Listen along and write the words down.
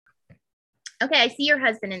Okay, I see your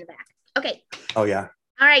husband in the back. Okay. Oh yeah.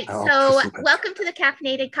 All right. Oh, So, Kristen. welcome to the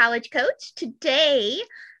Caffeinated College Coach. Today,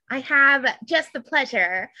 I have just the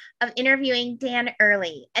pleasure of interviewing Dan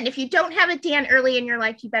Early. And if you don't have a Dan Early in your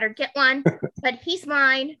life, you better get one. But he's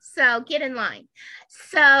mine, so get in line.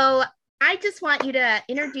 So, I just want you to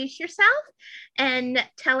introduce yourself and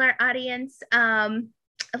tell our audience a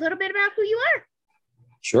little bit about who you are.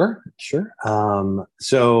 Sure.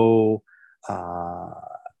 Uh,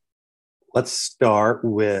 let's start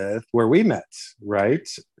with where we met, right?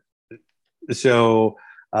 So,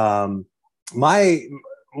 um, my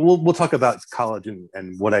we'll talk about college and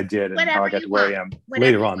what I did and how Whatever I got you to where want. I am Whatever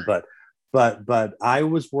later you on. want. But I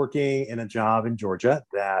was working in a job in Georgia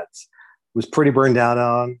that was pretty burned out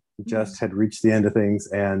on. Just had reached the end of things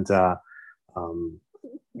and um,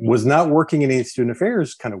 was not working in any student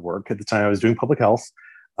affairs kind of work at the time. I was doing public health,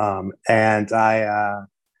 and I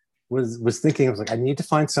was thinking, I was like, I need to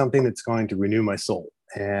find something that's going to renew my soul.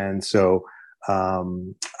 And so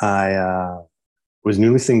I was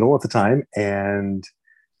newly single at the time, and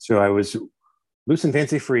so I was loose and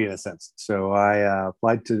fancy free in a sense. So I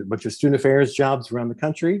applied to a bunch of student affairs jobs around the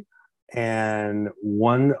country, and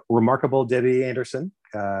one remarkable Debbie Anderson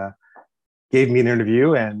gave me an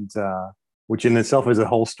interview, and which in itself is a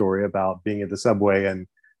whole story about being at the subway and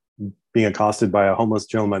being accosted by a homeless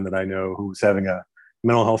gentleman that I know who was having a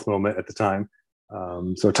mental health moment at the time.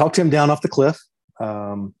 So I talked him down off the cliff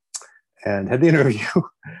and had the interview.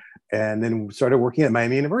 And then started working at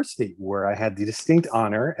Miami University, where I had the distinct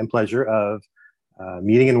honor and pleasure of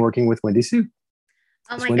meeting and working with Wendy Sue.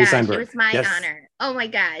 Oh It's my Wendy gosh, it Steinberg. was my Yes. honor. Oh my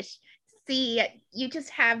gosh. See, you just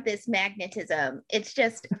have this magnetism. It's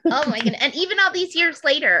just, oh my goodness. And even all these years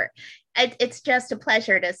later, it's just a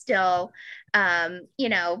pleasure to still,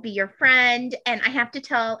 be your friend. And I have to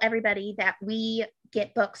tell everybody that we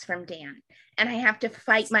get books from Dan, and I have to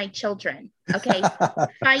fight my children. Okay.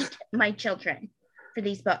 Fight my children for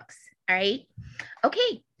these books. All right.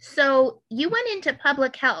 Okay. So you went into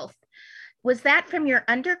public health. Was that from your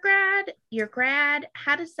undergrad, your grad?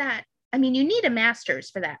 How does that? I mean, you need a master's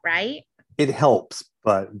for that, right? It helps,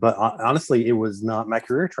 but honestly, it was not my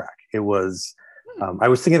career track. It was. I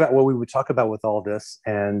was thinking about what we would talk about with all this,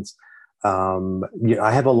 and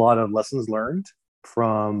I have a lot of lessons learned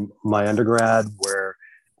from my undergrad where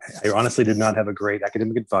I honestly did not have a great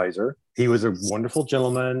academic advisor. He was a wonderful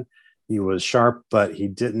gentleman. He was sharp, but he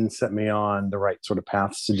didn't set me on the right sort of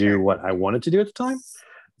paths to do Sure. what I wanted to do at the time.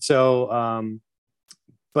 So,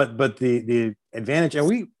 but the advantage, and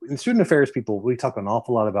we in student affairs people, we talk an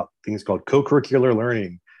awful lot about things called co-curricular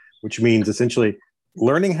learning, which means essentially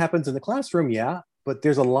learning happens in the classroom, yeah, but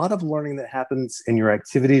there's a lot of learning that happens in your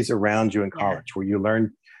activities around you in Yeah. college, where you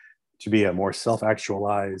learn to be a more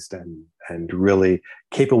self-actualized and really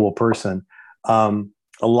capable person.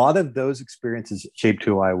 A lot of those experiences shaped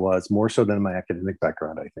who I was more so than my academic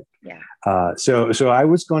background, I think. Yeah. So I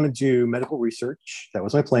was going to do medical research. That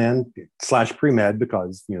was my plan slash pre-med,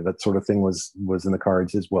 because that sort of thing was in the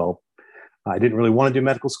cards as well. I didn't really want to do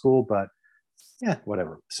medical school, but yeah,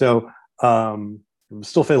 whatever. So I'm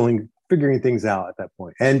still figuring things out at that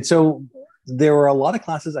point. And so there were a lot of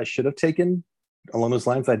classes I should have taken along those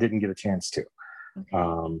lines I didn't get a chance to.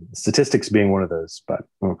 Okay. Statistics being one of those. But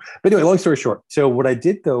anyway, long story short. So what I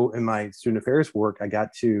did though in my student affairs work, I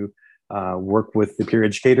got to work with the peer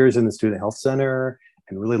educators in the student health center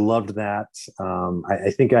and really loved that.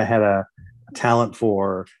 I think I had a talent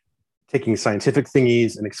for taking scientific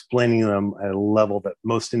thingies and explaining them at a level that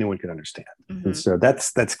most anyone could understand. And so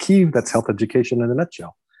that's key. That's health education in a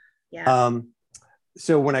nutshell. Yeah.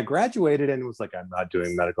 So when I graduated and was like, I'm not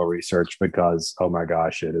doing medical research because, oh my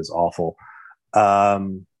gosh, it is awful. I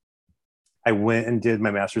went and did my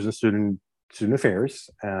master's in student affairs,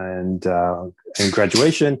 and in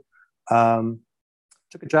graduation,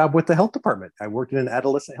 took a job with the health department. I worked in an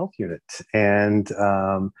adolescent health unit, and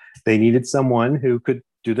they needed someone who could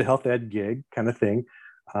do the health ed gig kind of thing.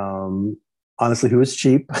 Honestly, who was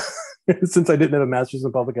cheap. Since I didn't have a master's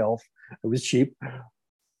in public health, it was cheap,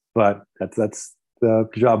 but that's the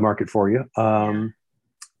job market for you.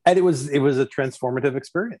 And it was a transformative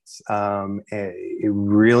experience. It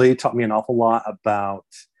really taught me an awful lot about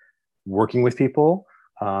working with people,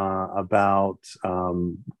 about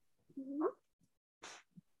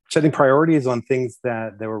setting priorities on things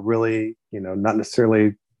that were really, not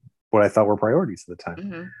necessarily what I thought were priorities at the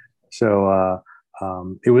time. So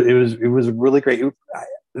it was really great. At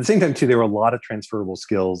the same time, too, there were a lot of transferable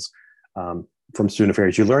skills from student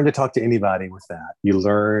affairs. You learn to talk to anybody with that. You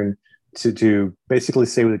learn to basically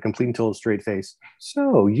say with a complete and total straight face,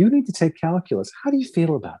 so you need to take calculus. How do you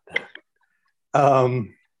feel about that?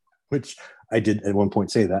 Which I did at one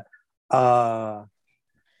point say that. Uh,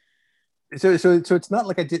 so it's not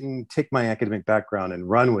like I didn't take my academic background and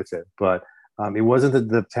run with it, but it wasn't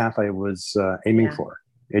the path I was aiming Yeah. for.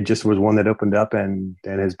 It just was one that opened up and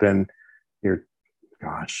has been here.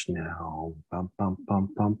 Gosh, now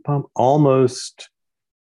almost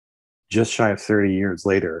just shy of 30 years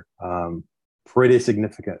later. Pretty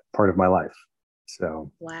significant part of my life.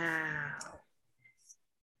 So Wow.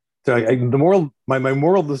 the moral, my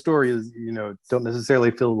moral of the story is, don't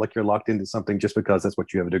necessarily feel like you're locked into something just because that's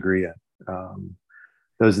what you have a degree in.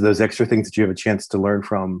 Those extra things that you have a chance to learn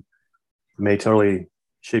from may totally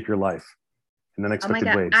shape your life in Oh my unexpected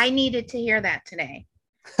God. ways. I needed to hear that today.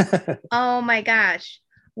 Oh my gosh.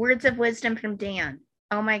 Words of wisdom from Dan.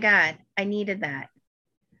 Oh my God. I needed that.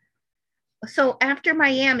 So after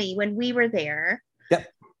Miami, when we were there, Yep.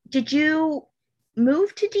 did you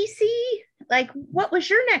move to DC? Like, what was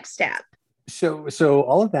your next step? So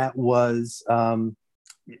all of that was,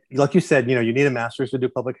 like you said, you need a master's to do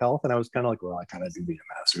public health, and I was kind of like, well, I kind of do need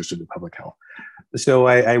a master's to do public health. So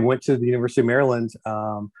I went to the University of Maryland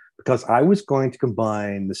because I was going to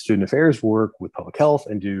combine the student affairs work with public health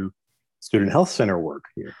and do student health center work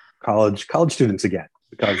here, college students again,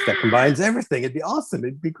 because that combines everything. It'd be awesome.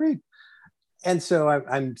 It'd be great. And so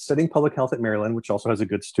I'm studying public health at Maryland, which also has a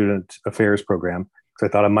good student affairs program. So I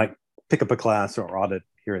thought I might pick up a class or audit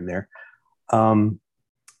here and there.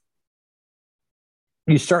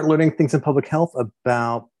 You start learning things in public health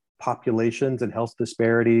about populations and health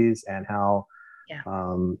disparities and how, Yeah.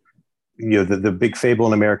 The big fable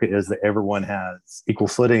in America is that everyone has equal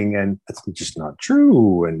footing, and that's just not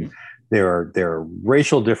true. And there are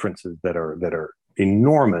racial differences that are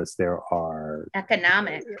enormous. There are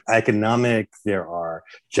economic. There are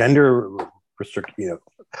gender restriction.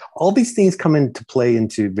 All these things come into play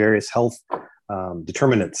into various health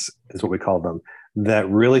determinants, is what we call them, that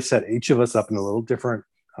really set each of us up in a little different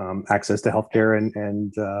access to healthcare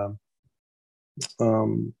and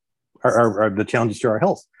are the challenges to our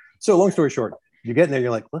health. So long story short, you get in there,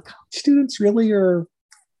 you're like, look, students really are,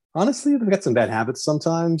 honestly, they've got some bad habits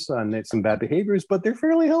sometimes and some bad behaviors, but they're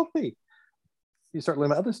fairly healthy. You start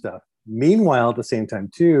learning about other stuff. Meanwhile, at the same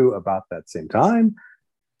time too, about that same time,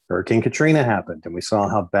 Hurricane Katrina happened, and we saw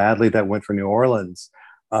how badly that went for New Orleans.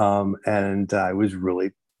 And I was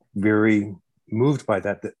really very moved by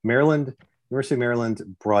that. That University of Maryland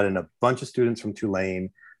brought in a bunch of students from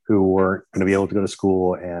Tulane who weren't going to be able to go to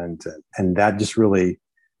school, and that just really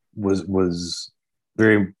was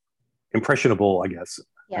very impressionable, I guess.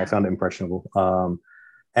 Yeah. I found it impressionable.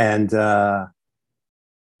 And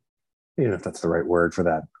if that's the right word for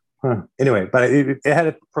that. Anyway, but it had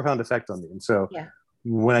a profound effect on me. And so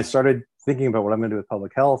when I started thinking about what I'm going to do with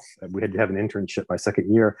public health, we had to have an internship my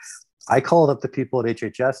second year. I called up the people at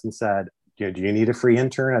HHS and said, do you need a free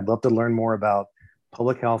intern? I'd love to learn more about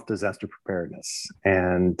public health disaster preparedness.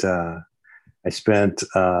 And I spent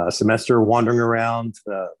a semester wandering around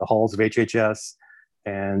the halls of HHS.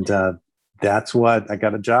 And that's what I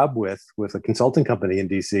got a job with a consulting company in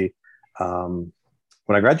DC when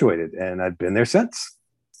I graduated. And I've been there since.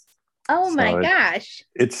 Oh my gosh.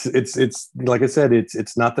 It's like I said,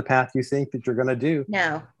 it's not the path you think that you're going to do.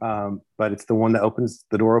 No. But it's the one that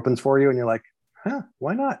the door opens for you, and you're like,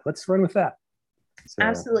 why not? Let's run with that. So.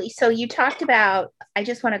 Absolutely. So you talked about, I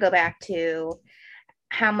just want to go back to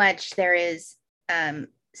how much there is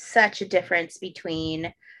such a difference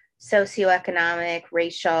between socioeconomic,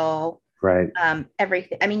 racial, right.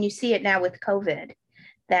 Everything. I mean, you see it now with COVID,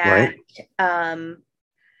 that right.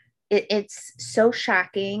 It's so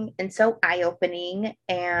shocking and so eye-opening,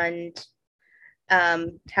 and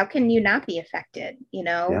how can you not be affected?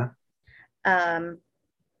 Yeah.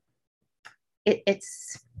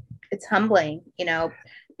 It's humbling.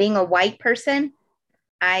 Being a white person,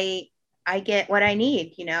 I get what I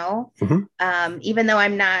need. Mm-hmm. Even though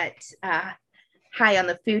I'm not high on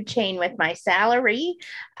the food chain with my salary,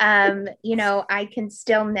 I can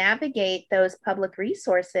still navigate those public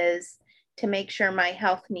resources to make sure my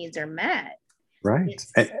health needs are met. Right.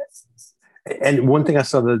 And one thing I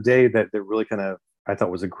saw the other day that really kind of, I thought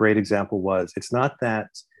was a great example was, it's not that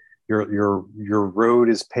your road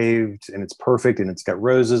is paved and it's perfect and it's got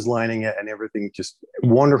roses lining it and everything just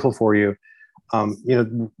wonderful for you.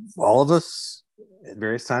 All of us at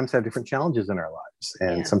various times have different challenges in our lives,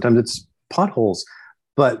 and sometimes it's potholes,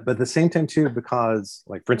 but at the same time too, because,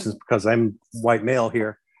 like, for instance, because I'm white male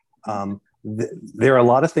here, there are a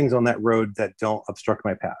lot of things on that road that don't obstruct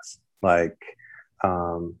my path, like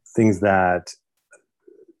things that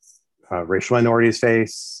racial minorities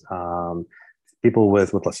face, people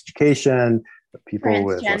with less education, people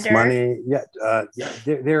with less money.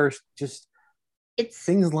 There's just it's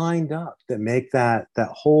things lined up that make that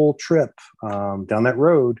whole trip down that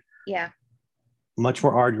road yeah, much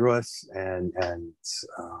more arduous and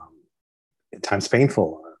at times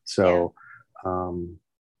painful. yeah, So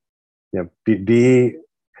be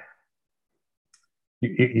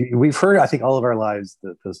we've heard, I think, all of our lives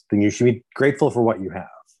this thing: you should be grateful for what you have.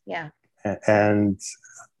 yeah, And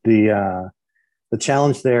the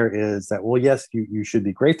challenge there is that, well, yes, you should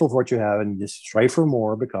be grateful for what you have and just strive for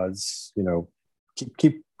more, because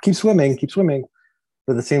keep swimming,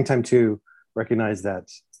 but at the same time too, recognize that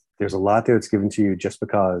there's a lot there that's given to you just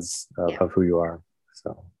because yeah. of who you are.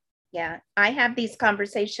 So Yeah, I have these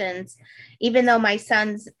conversations, even though my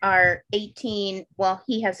sons are 18. Well,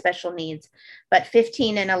 he has special needs, but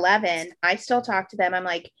 15 and 11, I still talk to them. I'm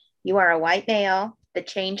like, you are a white male. The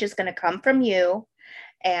change is going to come from you,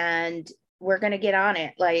 and we're going to get on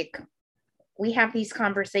it. Like, we have these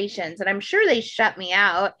conversations, and I'm sure they shut me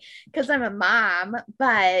out because I'm a mom,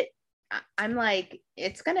 but I'm like,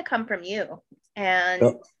 it's going to come from you.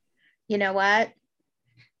 And you know what?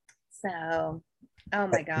 So, oh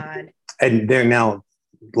my God. and there now,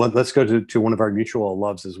 let's go to one of our mutual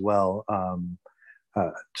loves as well.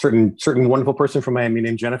 Certain wonderful person from Miami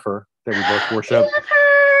named Jennifer that we both We worship. love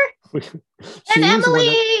her. She And was one that,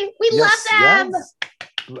 Emily, we yes, love them. yes.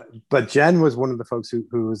 But Jen was one of the folks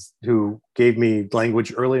who gave me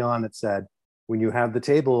language early on that said, when you have the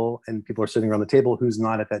table and people are sitting around the table, who's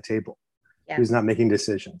not at that table, Yeah. who's not making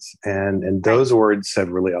decisions, and those words have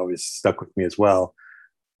really always stuck with me as well,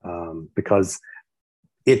 because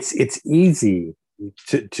it's easy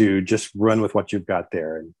to just run with what you've got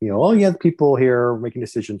there, and oh yeah, people here making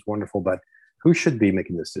decisions, wonderful, but who should be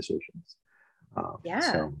making those decisions?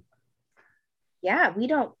 So yeah, we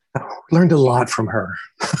don't. Learned a lot from her.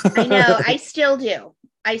 I know. I still do.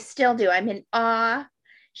 I'm in awe.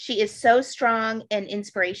 She is so strong and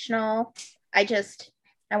inspirational. I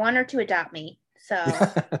want her to adopt me. So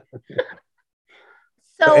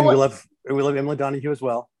and we love Emily Donahue as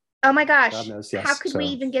well. Oh my gosh. God knows, yes. How could we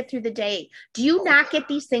even get through the day? Do you not get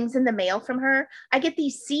these things in the mail from her? I get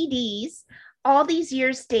these CDs, all these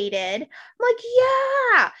years dated. I'm like,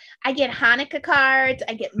 yeah. I get Hanukkah cards.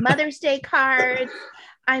 I get Mother's Day cards.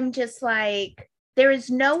 I'm just like, there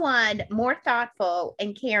is no one more thoughtful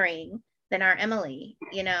and caring than our Emily.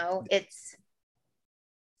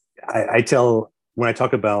 I tell, when I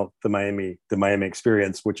talk about the Miami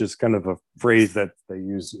experience, which is kind of a phrase that they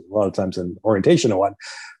use a lot of times in orientation and what,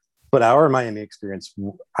 but our Miami experience,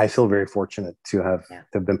 I feel very fortunate to have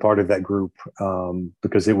been part of that group,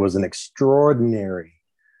 because it was an extraordinary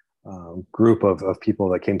group of people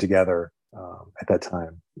that came together at that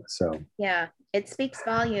time. So yeah, it speaks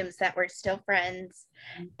volumes that we're still friends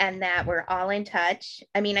and that we're all in touch.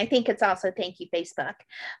 I mean, I think it's also thank you, Facebook,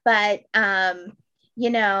 but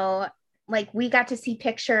like we got to see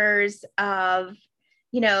pictures of,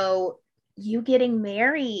 you getting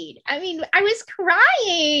married. I mean, I was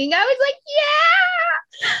crying. I was like,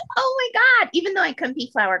 yeah. Oh my God. Even though I couldn't be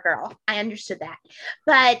flower girl, I understood that.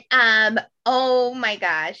 But oh my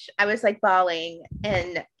gosh, I was like bawling,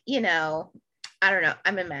 and I don't know.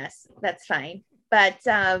 I'm a mess. That's fine. But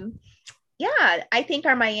yeah, I think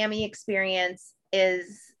our Miami experience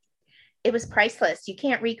it was priceless. You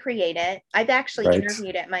can't recreate it. I've actually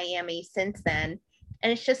interviewed at Miami since then,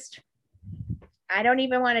 and it's just, I don't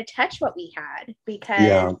even want to touch what we had,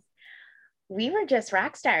 because we were just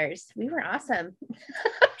rock stars. We were awesome.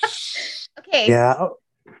 Okay. Yeah.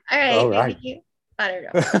 All right. I don't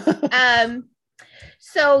know.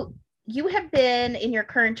 So you have been in your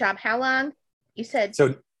current job how long? You said.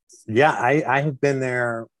 So yeah, I have been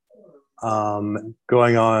there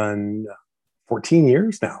going on 14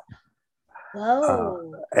 years now.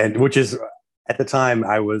 Whoa. And which is, at the time,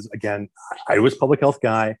 I was public health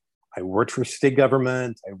guy. I worked for state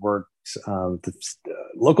government. I worked the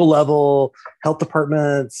local level health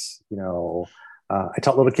departments. I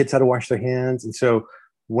taught little kids how to wash their hands. And so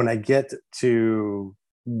when I get to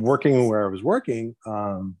working where I was working,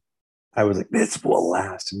 I was like, this will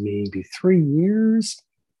last maybe 3 years.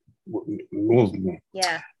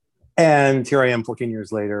 Yeah. And here I am 14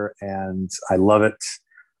 years later, and I love it.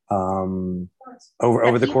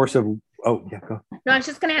 Over the course of, go. No, I was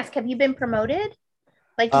just going to ask, have you been promoted?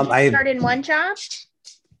 Like, did you start in one job?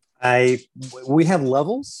 We have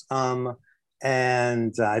levels,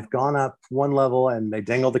 and I've gone up one level, and they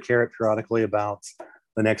dangle the carrot periodically about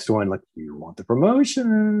the next one, like, you want the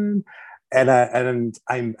promotion. And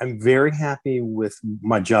I'm very happy with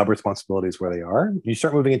my job responsibilities where they are. You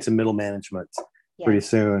start moving into middle management pretty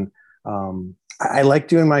soon. I like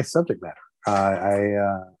doing my subject matter.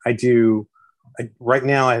 I do. Right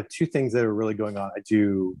now, I have two things that are really going on. I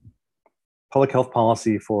do public health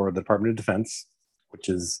policy for the Department of Defense, which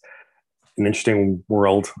is an interesting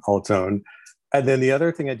world all its own. And then the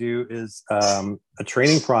other thing I do is a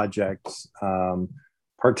training project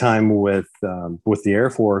part-time with the Air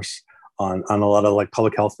Force on a lot of like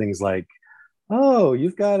public health things like, oh,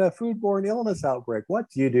 you've got a foodborne illness outbreak. What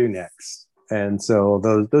do you do next? And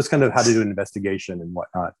so those kind of how to do an investigation and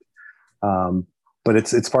whatnot. But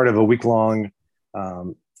it's part of a week-long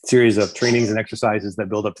series of trainings and exercises that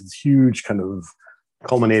build up to this huge kind of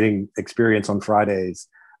culminating experience on Fridays,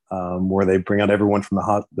 where they bring out everyone from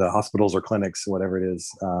the hospitals or clinics, whatever it is,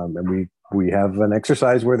 and we have an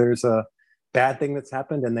exercise where there's a bad thing that's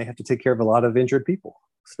happened and they have to take care of a lot of injured people.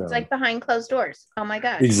 So it's like behind closed doors. Oh my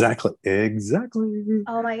gosh. Exactly.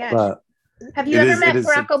 Oh my gosh. Have you ever met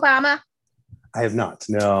Barack Obama? I have not.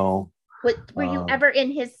 No. Were you ever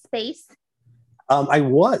in his space? I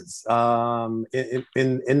was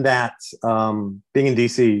in that being in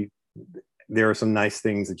DC. There are some nice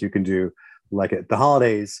things that you can do, like at the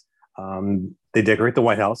holidays. They decorate the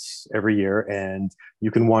White House every year, and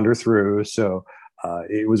you can wander through. So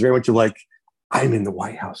it was very much like, I'm in the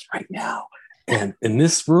White House right now. And in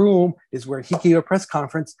this room is where he gave a press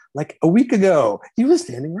conference like a week ago. He was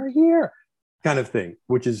standing right here, kind of thing,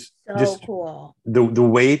 which is so just cool. The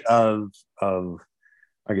weight of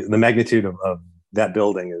I guess, the magnitude of that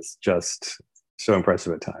building is just so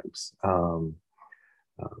impressive at times,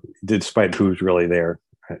 despite who's really there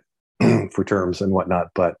for terms and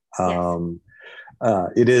whatnot. But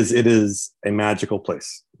it is a magical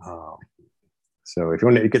place. So if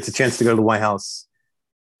it gets a chance to go to the White House,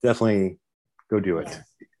 definitely go do it. Yes.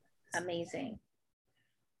 Amazing.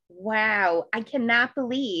 Wow. I cannot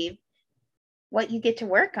believe what you get to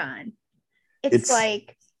work on. It's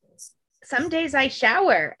like some days I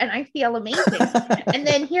shower and I feel amazing. And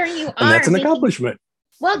then here you are. And that's an accomplishment.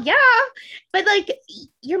 Well, yeah, but like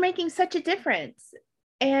you're making such a difference.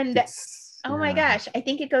 And oh my gosh, I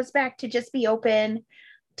think it goes back to just be open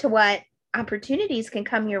to what opportunities can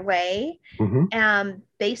come your way,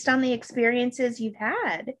 based on the experiences you've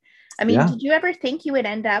had. I mean, did you ever think you would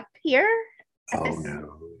end up here?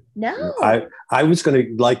 No. I was going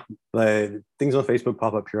to, like, things on Facebook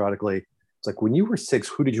pop up periodically. It's like, when you were 6,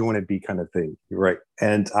 who did you want to be, kind of thing, right?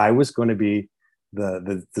 And I was going to be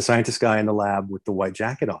the scientist guy in the lab with the white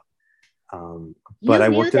jacket on. But I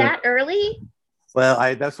worked that early.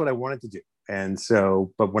 Well, that's what I wanted to do. And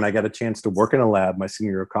so, but when I got a chance to work in a lab my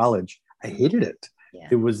senior year of college, I hated it. Yeah.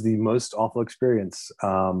 It was the most awful experience.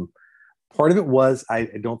 Part of it was I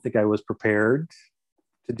don't think I was prepared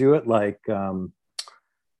to do it. Like I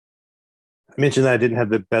mentioned that I didn't have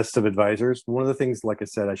the best of advisors. One of the things, like I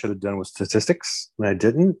said, I should have done was statistics, and I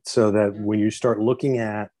didn't. So that when you start looking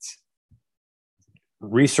at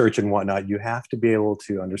research and whatnot, you have to be able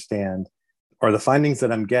to understand, are the findings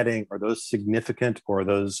that I'm getting, are those significant, or are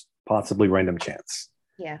those possibly random chance?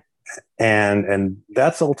 Yeah. And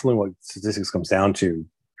that's ultimately what statistics comes down to.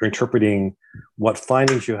 You're interpreting what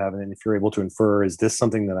findings you have, and if you're able to infer, is this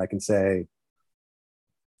something that I can say,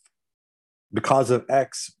 because of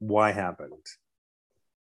X, Y happened?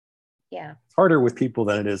 Yeah. It's harder with people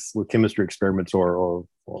than it is with chemistry experiments or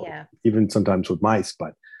even sometimes with mice,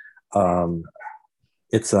 but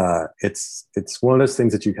it's one of those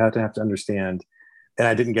things that you have to understand, and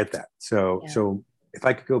I didn't get that. So if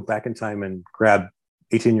I could go back in time and grab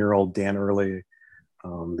 18-year-old Dan Early,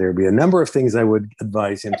 there'd be a number of things I would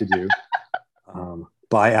advise him to do.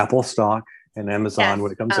 Buy Apple stock and Amazon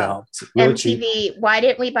when it comes out. Really MTV. Cheap. Why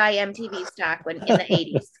didn't we buy MTV stock when in the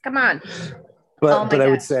 80s? Come on. But I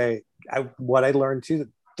would say what I learned too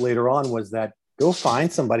later on was that go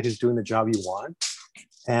find somebody who's doing the job you want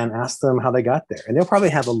and ask them how they got there. And they'll probably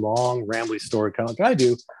have a long, rambly story, kind of like I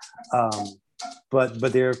do. But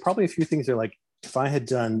there are probably a few things they're like, if I had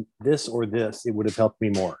done this or this, it would have helped me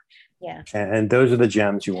more. Yeah. And those are the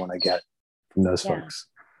gems you want to get from those folks.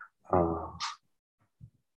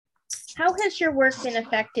 How has your work been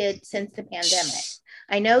affected since the pandemic?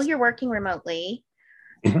 I know you're working remotely,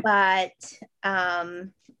 but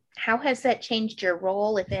how has that changed your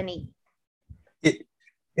role, if any?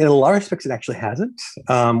 In a lot of respects, it actually hasn't,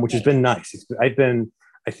 which has been nice. I've been,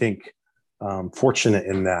 I think, fortunate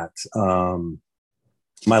in that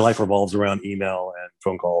my life revolves around email and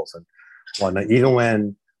phone calls and whatnot. Even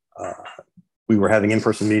when we were having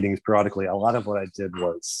in-person meetings periodically, a lot of what I did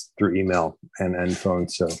was through email and phone.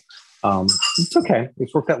 So it's okay.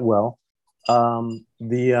 It's worked out well.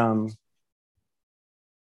 We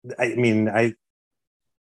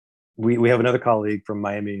have another colleague from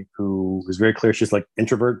Miami who was very clear. She's like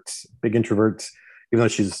introvert, big introvert, even though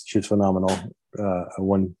she's phenomenal.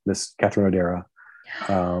 One Miss Catherine O'Dara.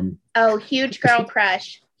 Huge girl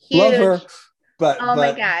crush. Love her. Huge. Oh my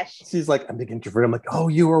But gosh. she's like, I'm big introvert. I'm like, oh,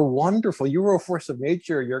 you are wonderful. You are a force of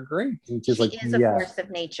nature. You're great. And she's She like, is a yeah. force of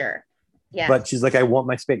nature. Yes. But she's like, I want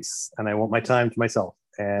my space and I want my time to myself.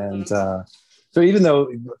 And Mhm. so even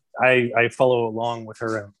though I follow along with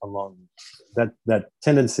her along that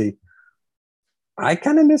tendency, I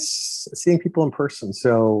kind of miss seeing people in person.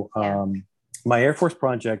 So Yeah. my Air Force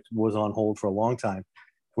project was on hold for a long time.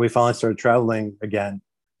 We finally started traveling again,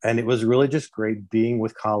 and it was really just great being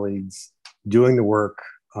with colleagues, doing the work,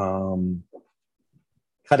 um,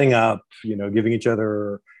 cutting up, giving each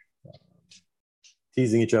other,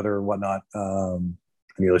 teasing each other, or whatnot. I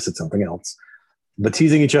nearly said something else, but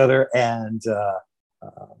teasing each other, and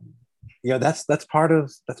um, that's part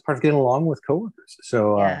of getting along with coworkers.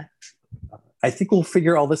 So Yeah. I think we'll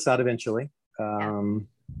figure all this out eventually.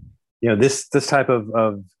 Yeah. This type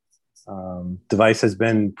of device has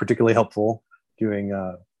been particularly helpful doing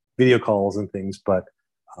video calls and things, but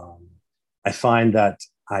um, I find that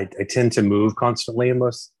I tend to move constantly in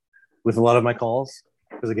most with a lot of my calls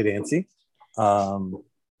because I get antsy. Um,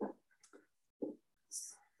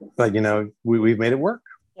 but we've made it work.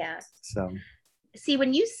 Yeah. So See,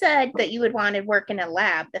 when you said that you would want to work in a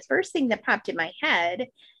lab, the first thing that popped in my head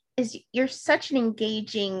is you're such an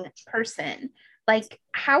engaging person. Like,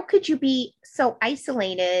 how could you be so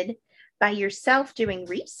isolated by yourself doing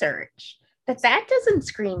research that doesn't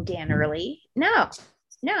scream Dan Early? No,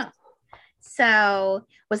 no. So,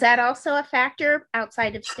 was that also a factor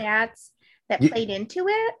outside of stats that you, played into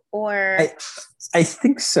it, or? I I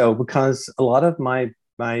think so because a lot of my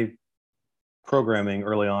programming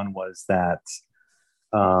early on was that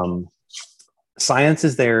um, science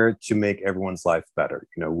is there to make everyone's life better.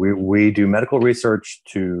 We do medical research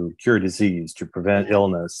to cure disease, to prevent Yeah.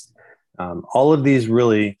 illness. All of these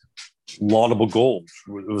really laudable goals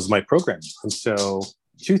was my program. And so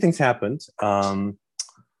two things happened. I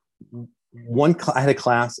had a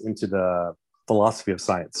class into the philosophy of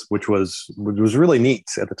science, which was really neat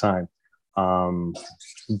at the time. Um,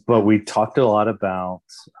 but we talked a lot about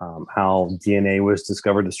how DNA was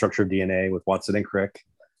discovered, the structure of DNA with Watson and Crick,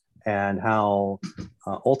 and how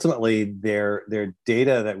ultimately their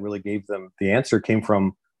data that really gave them the answer came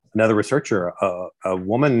from another researcher, a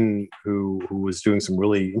woman who was doing some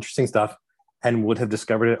really interesting stuff and would have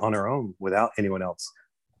discovered it on her own without anyone else.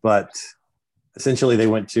 But essentially, they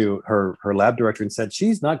went to her lab director and said,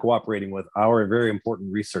 she's not cooperating with our very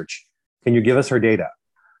important research. Can you give us her data?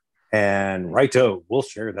 And righto, we'll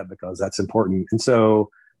share that because that's important. And so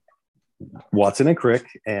Watson and Crick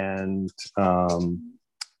and the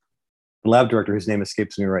lab director, whose name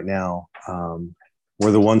escapes me right now,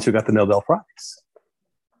 were the ones who got the Nobel Prize.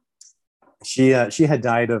 She had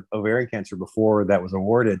died of ovarian cancer before that was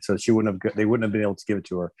awarded, so they wouldn't have been able to give it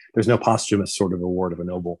to her. There's no posthumous sort of award of a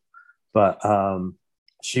Nobel, but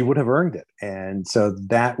she would have earned it, and so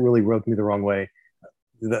that really rubbed me the wrong way.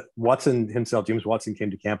 That Watson himself, James Watson,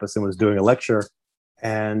 came to campus and was doing a lecture,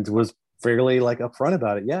 and was fairly like upfront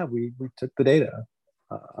about it. Yeah, we took the data.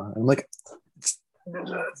 I'm like,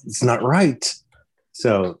 it's not right.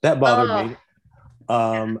 So that bothered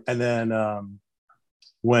Oh, me. And then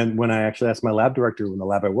when I actually asked my lab director in the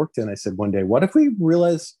lab I worked in, I said one day, what if we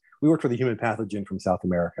realize we worked with a human pathogen from South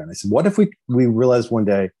America? And I said, what if we realized one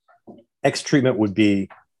day X treatment would be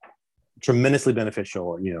tremendously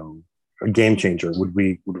beneficial, a game changer? Would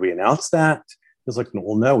we announce that? He was like,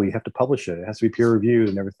 well, no, we have to publish it. It has to be peer reviewed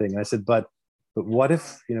and everything. And I said, but what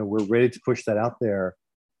if we're ready to push that out there,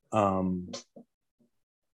 and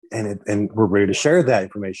we're ready to share that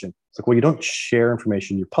information? It's like, well, you don't share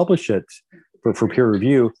information, you publish it for peer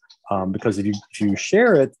review, because if you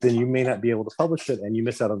share it, then you may not be able to publish it, and you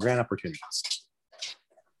miss out on grant opportunities.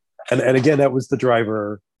 And again, that was the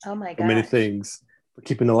driver oh my for many gosh. things. For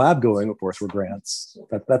keeping the lab going, of course, were grants.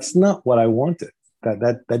 That's not what I wanted.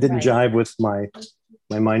 That didn't Right. jive with my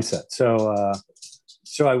mindset.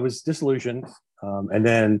 So I was disillusioned, and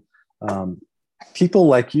then people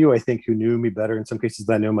like you, I think, who knew me better in some cases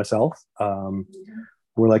than I know myself,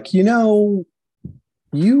 were like,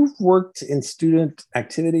 you've worked in student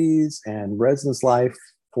activities and residence life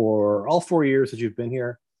for all 4 years that you've been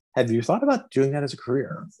here. Have you thought about doing that as a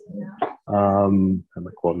career? I'm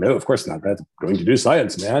like, well, no, of course not. That's going to do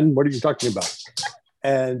science, man. What are you talking about?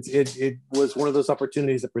 And it was one of those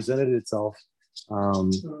opportunities that presented itself.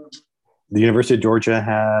 The University of Georgia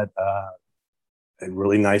had a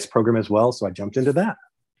really nice program as well, so I jumped into that.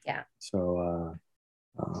 Yeah. So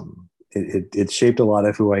it shaped a lot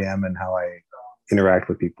of who I am and how I interact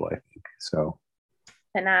with people, I think. So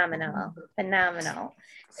Phenomenal. Phenomenal.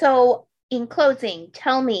 So, in closing,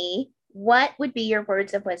 tell me, what would be your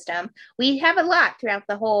words of wisdom? We have a lot throughout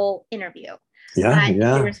the whole interview, Yeah, But if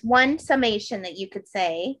yeah. there's one summation that you could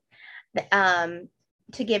say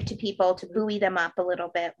to give to people to buoy them up a little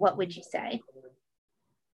bit, what would you say?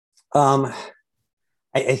 Um,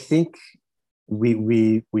 I think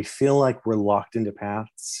we feel like we're locked into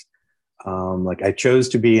paths. Like I chose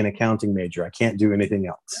to be an accounting major. I can't do anything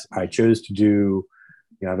else. I chose to do,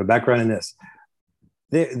 I have a background in this.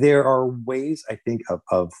 There are ways I think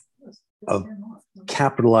of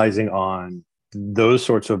capitalizing on those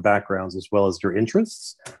sorts of backgrounds as well as your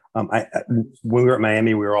interests. When we were at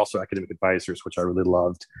Miami, we were also academic advisors, which I really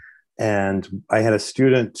loved. And I had a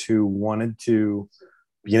student who wanted to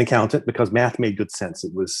be an accountant because math made good sense.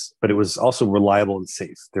 But it was also reliable and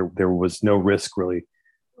safe. There was no risk really.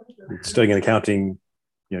 Studying in accounting,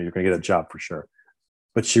 you're going to get a job for sure.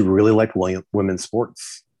 But she really liked women's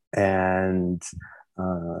sports, and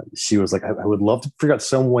she was like, I would love to figure out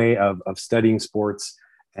some way of studying sports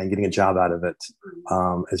and getting a job out of it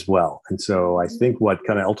as well. And so I think what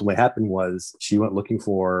kind of ultimately happened was she went looking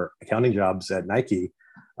for accounting jobs at Nike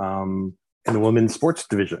in the women's sports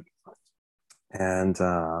division. And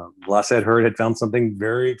last I'd heard, had found something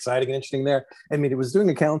very exciting and interesting there. I mean, it was doing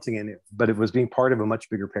accounting in it, but it was being part of a much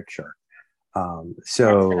bigger picture. That's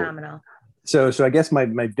So, phenomenal. so I guess my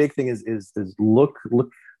big thing is look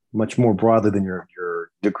much more broadly than your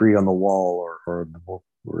degree on the wall or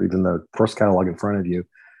even the course catalog in front of you,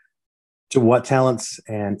 to what talents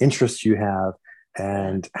and interests you have,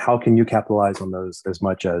 and how can you capitalize on those as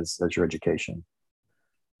much as your education.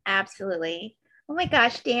 Absolutely. Oh my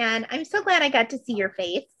gosh, Dan, I'm so glad I got to see your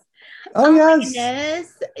face. Oh Oh my yes.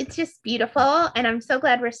 goodness. It's just beautiful. And I'm so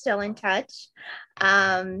glad we're still in touch.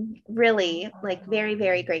 Really, like very,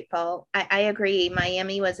 very grateful. I agree.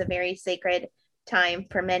 Miami was a very sacred time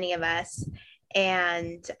for many of us.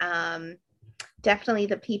 And definitely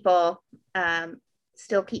the people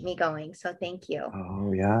still keep me going. So thank you.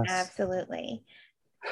 Oh yes. Absolutely.